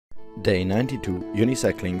Day 92,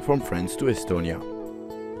 unicycling from France to Estonia.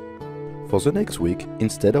 For the next week,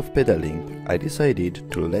 instead of pedaling, I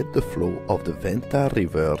decided to let the flow of the Venta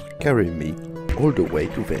river carry me all the way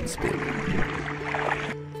to Ventspils.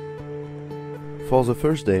 For the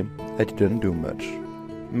first day, I didn't do much.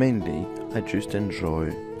 Mainly, I just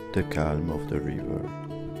enjoy the calm of the river.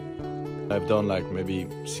 I've done like maybe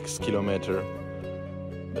 6 kilometers,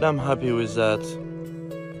 but I'm happy with that.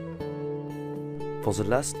 For the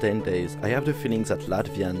last 10 days, I have the feeling that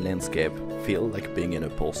Latvian landscape feel like being in a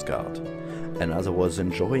postcard. And as I was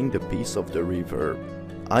enjoying the peace of the river,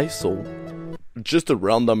 I saw just a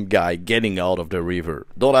random guy getting out of the river.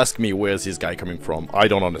 Don't ask me where's this guy coming from, I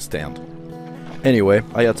don't understand. Anyway,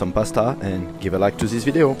 I had some pasta and give a like to this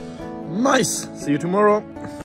video. Nice! See you tomorrow!